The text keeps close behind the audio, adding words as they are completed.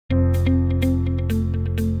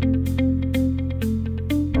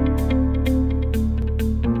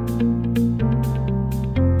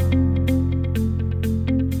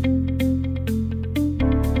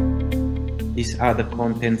are the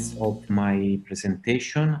contents of my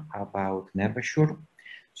presentation about nervature.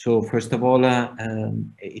 So first of all,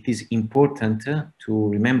 it is important to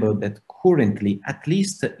remember that currently, at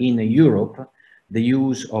least in Europe, the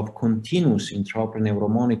use of continuous intraocular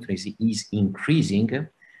neuromonitoring is increasing.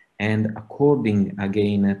 And according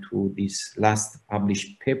again to this last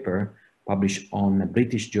published paper published on the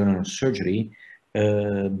British Journal of Surgery,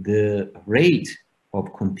 the rate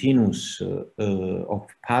of continuous of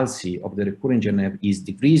palsy of the recurrent nerve is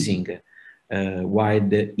decreasing, while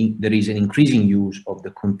there is an increasing use of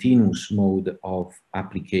the continuous mode of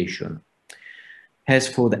application. As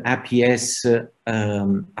for the APS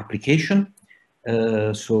application,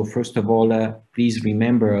 so first of all, please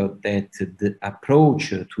remember that the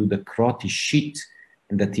approach to the carotid sheath,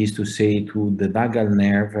 and that is to say to the vagal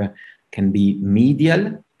nerve, can be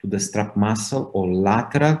medial to the strap muscle or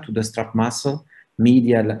lateral to the strap muscle.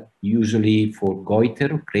 Medial usually for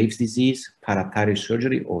goiter, Graves' disease, parathyroid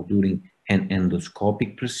surgery, or during an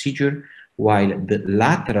endoscopic procedure, while the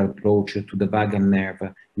lateral approach to the vagal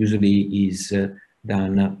nerve usually is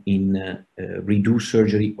done in reduced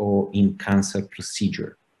surgery or in cancer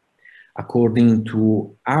procedure. According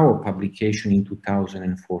to our publication in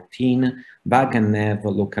 2014, vagal nerve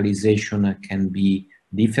localization can be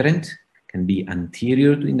different, can be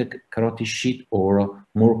anterior in the carotid sheath or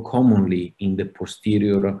more commonly in the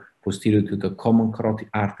posterior to the common carotid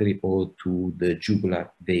artery or to the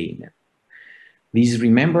jugular vein. Please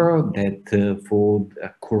remember that for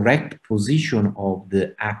the correct position of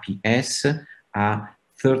the APS, a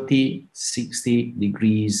 30-60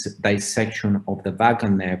 degrees dissection of the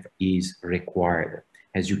vagal nerve is required,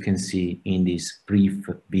 as you can see in this brief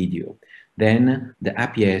video. Then the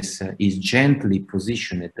APS is gently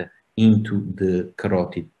positioned into the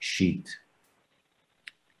carotid sheath.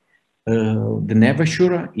 The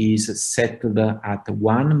nervature is settled at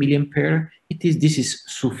 1 milliampere. This is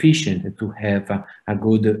sufficient to have a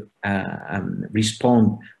good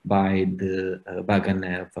response by the vagal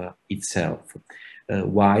nerve itself.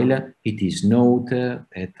 While it is noted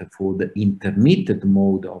that for the intermittent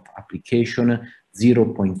mode of application,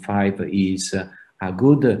 0.5 is a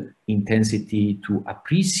good intensity to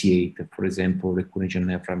appreciate, for example, recurrent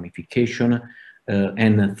nerve ramification,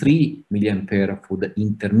 and 3 milliampere for the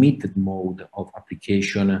intermittent mode of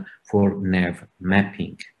application for nerve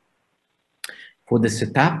mapping. For the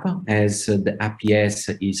setup, as the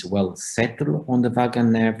APS is well settled on the vagal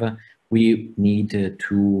nerve, we need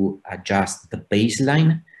to adjust the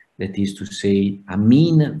baseline, that is to say a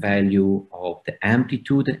mean value of the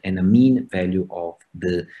amplitude and a mean value of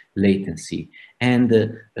the latency. And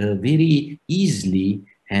very easily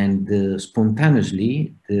and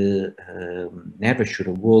spontaneously, the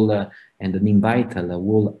nervature will and the NIM Vital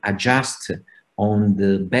will adjust on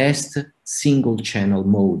the best single channel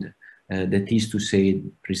mode. That is to say,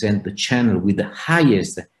 present the channel with the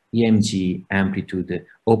highest EMG amplitude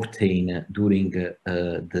obtained during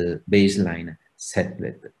the baseline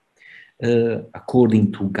setlet.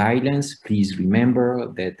 According to guidelines, please remember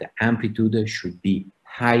that the amplitude should be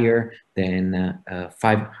higher than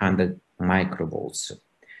 500 microvolts.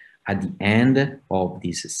 At the end of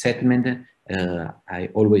this segment, I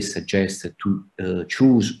always suggest to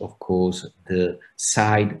choose, of course, the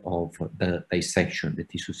side of the dissection,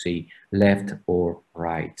 that is to say, left or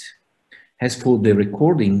right. As for the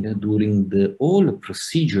recording, during the whole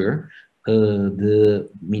procedure, the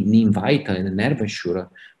NIM Vital and the nervature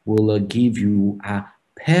will give you a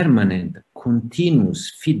permanent,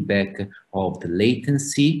 continuous feedback of the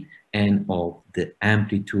latency and of the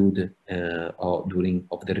amplitude of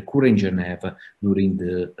the recurrent nerve during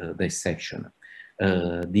the dissection.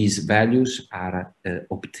 These values are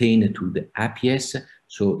obtained to the APS,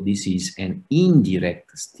 so this is an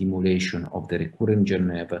indirect stimulation of the recurrent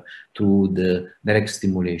nerve through the direct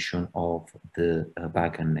stimulation of the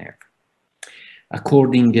vagal nerve.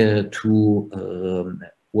 According to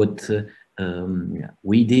what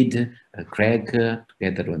we did, Greg,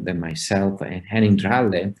 together with myself and Henning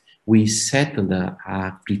Dralle, we settled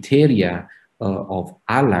a criteria of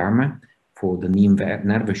alarm for the NIM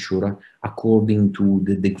nervature according to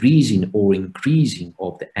the decreasing or increasing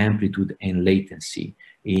of the amplitude and latency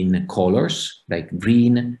in colors like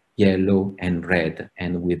green, yellow, and red,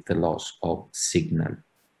 and with the loss of signal.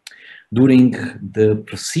 During the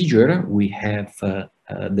procedure, we have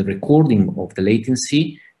the recording of the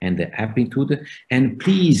latency and the amplitude, and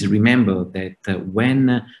please remember that when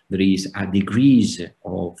there is a decrease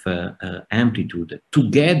of amplitude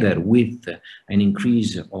together with an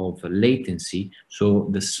increase of latency, so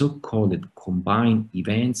the so-called combined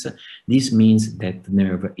events, this means that the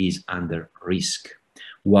nerve is under risk.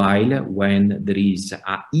 while when there is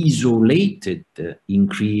an isolated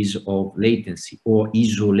increase of latency or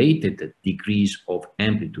isolated decrease of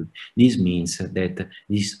amplitude, this means that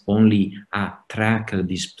this only a track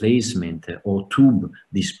displacement or tube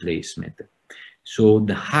displacement. So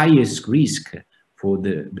the highest risk for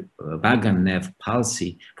the vagal nerve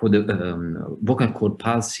palsy, for the vocal cord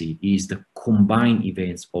palsy, is the combined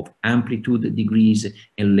events of amplitude decrease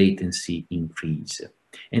and latency increase.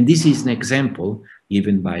 And this is an example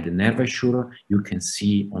given by the Nervassure. You can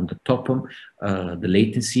see on the top the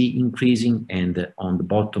latency increasing and on the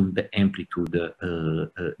bottom the amplitude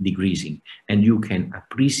decreasing. And you can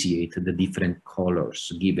appreciate the different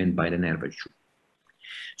colors given by the Nervassure.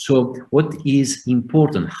 So what is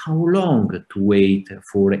important? How long to wait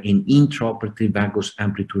for an intraoperative vagus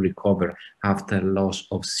amplitude recovery after loss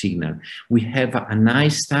of signal? We have a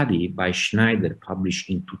nice study by Schneider published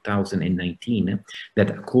in 2019 that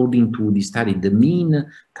according to the study, the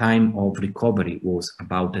mean time of recovery was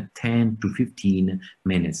about 10 to 15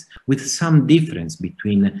 minutes, with some difference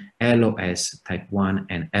between LOS type 1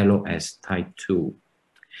 and LOS type 2.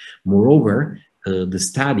 Moreover, the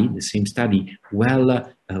same study,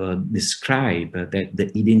 describe that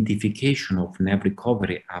the identification of nerve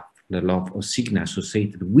recovery after the loss of signal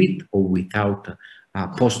associated with or without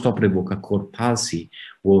post-operative vocal cord palsy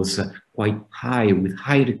was quite high, with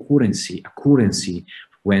high accuracy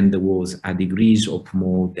when there was a decrease of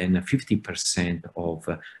more than 50% of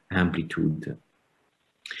amplitude.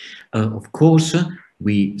 Of course,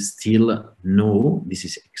 we still know, this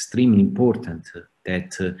is extremely important,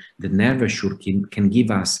 that the Nervassure can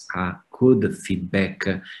give us a good feedback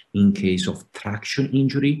in case of traction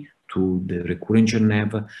injury to the recurrent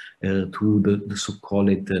nerve, to the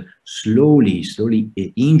so-called slowly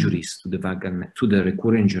injuries to the vagal, to the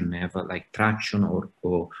recurrent nerve, like traction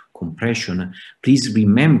or compression. Please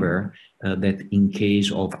remember that in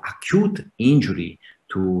case of acute injury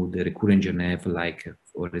to the recurrent nerve, like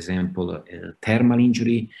for example thermal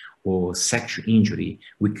injury or sexual injury,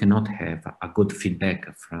 we cannot have a good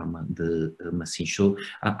feedback from the machine. So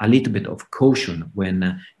a little bit of caution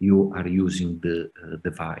when you are using the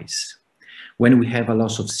device. When we have a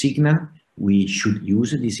loss of signal, we should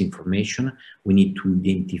use this information. We need to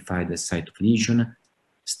identify the site of lesion,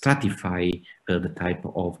 stratify the type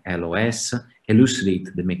of LOS,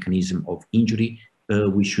 elucidate the mechanism of injury.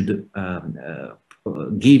 We should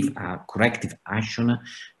give a corrective action,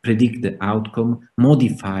 predict the outcome,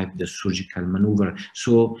 modify the surgical maneuver.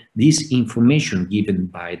 So this information given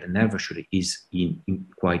by the Nervassure is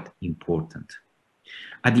quite important.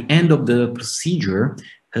 At the end of the procedure,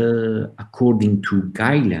 according to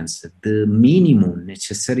guidelines, the minimum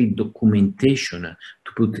necessary documentation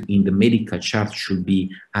to put in the medical chart should be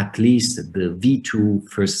at least the V2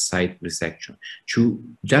 first site resection to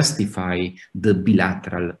justify the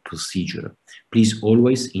bilateral procedure. Please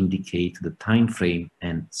always indicate the time frame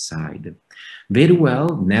and side. Very well,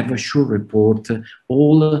 Nervassure report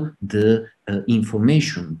all the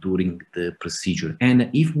information during the procedure. And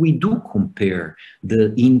if we do compare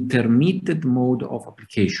the intermittent mode of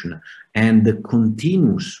application and the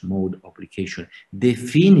continuous mode of application,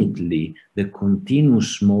 definitely the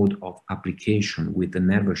continuous mode of application with the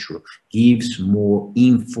Nervassure gives more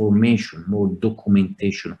information, more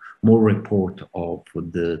documentation, more report of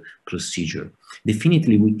the procedure.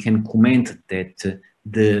 Definitely we can comment that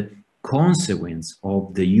the consequence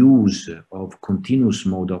of the use of continuous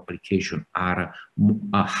mode application are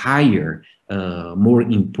higher, more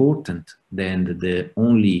important than the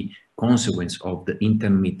only consequence of the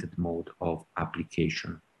intermittent mode of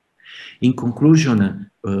application. In conclusion,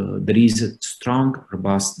 there is strong,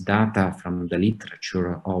 robust data from the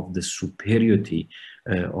literature of the superiority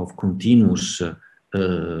of continuous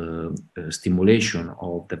stimulation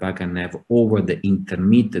of the vagal nerve over the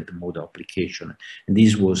intermittent mode of application. And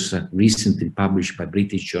this was recently published by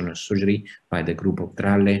British Journal of Surgery by the group of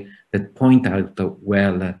Dralle that point out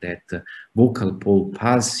well that vocal cord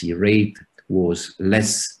palsy rate was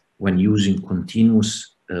less when using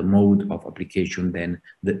continuous mode of application than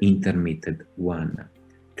the intermittent one.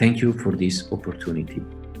 Thank you for this opportunity.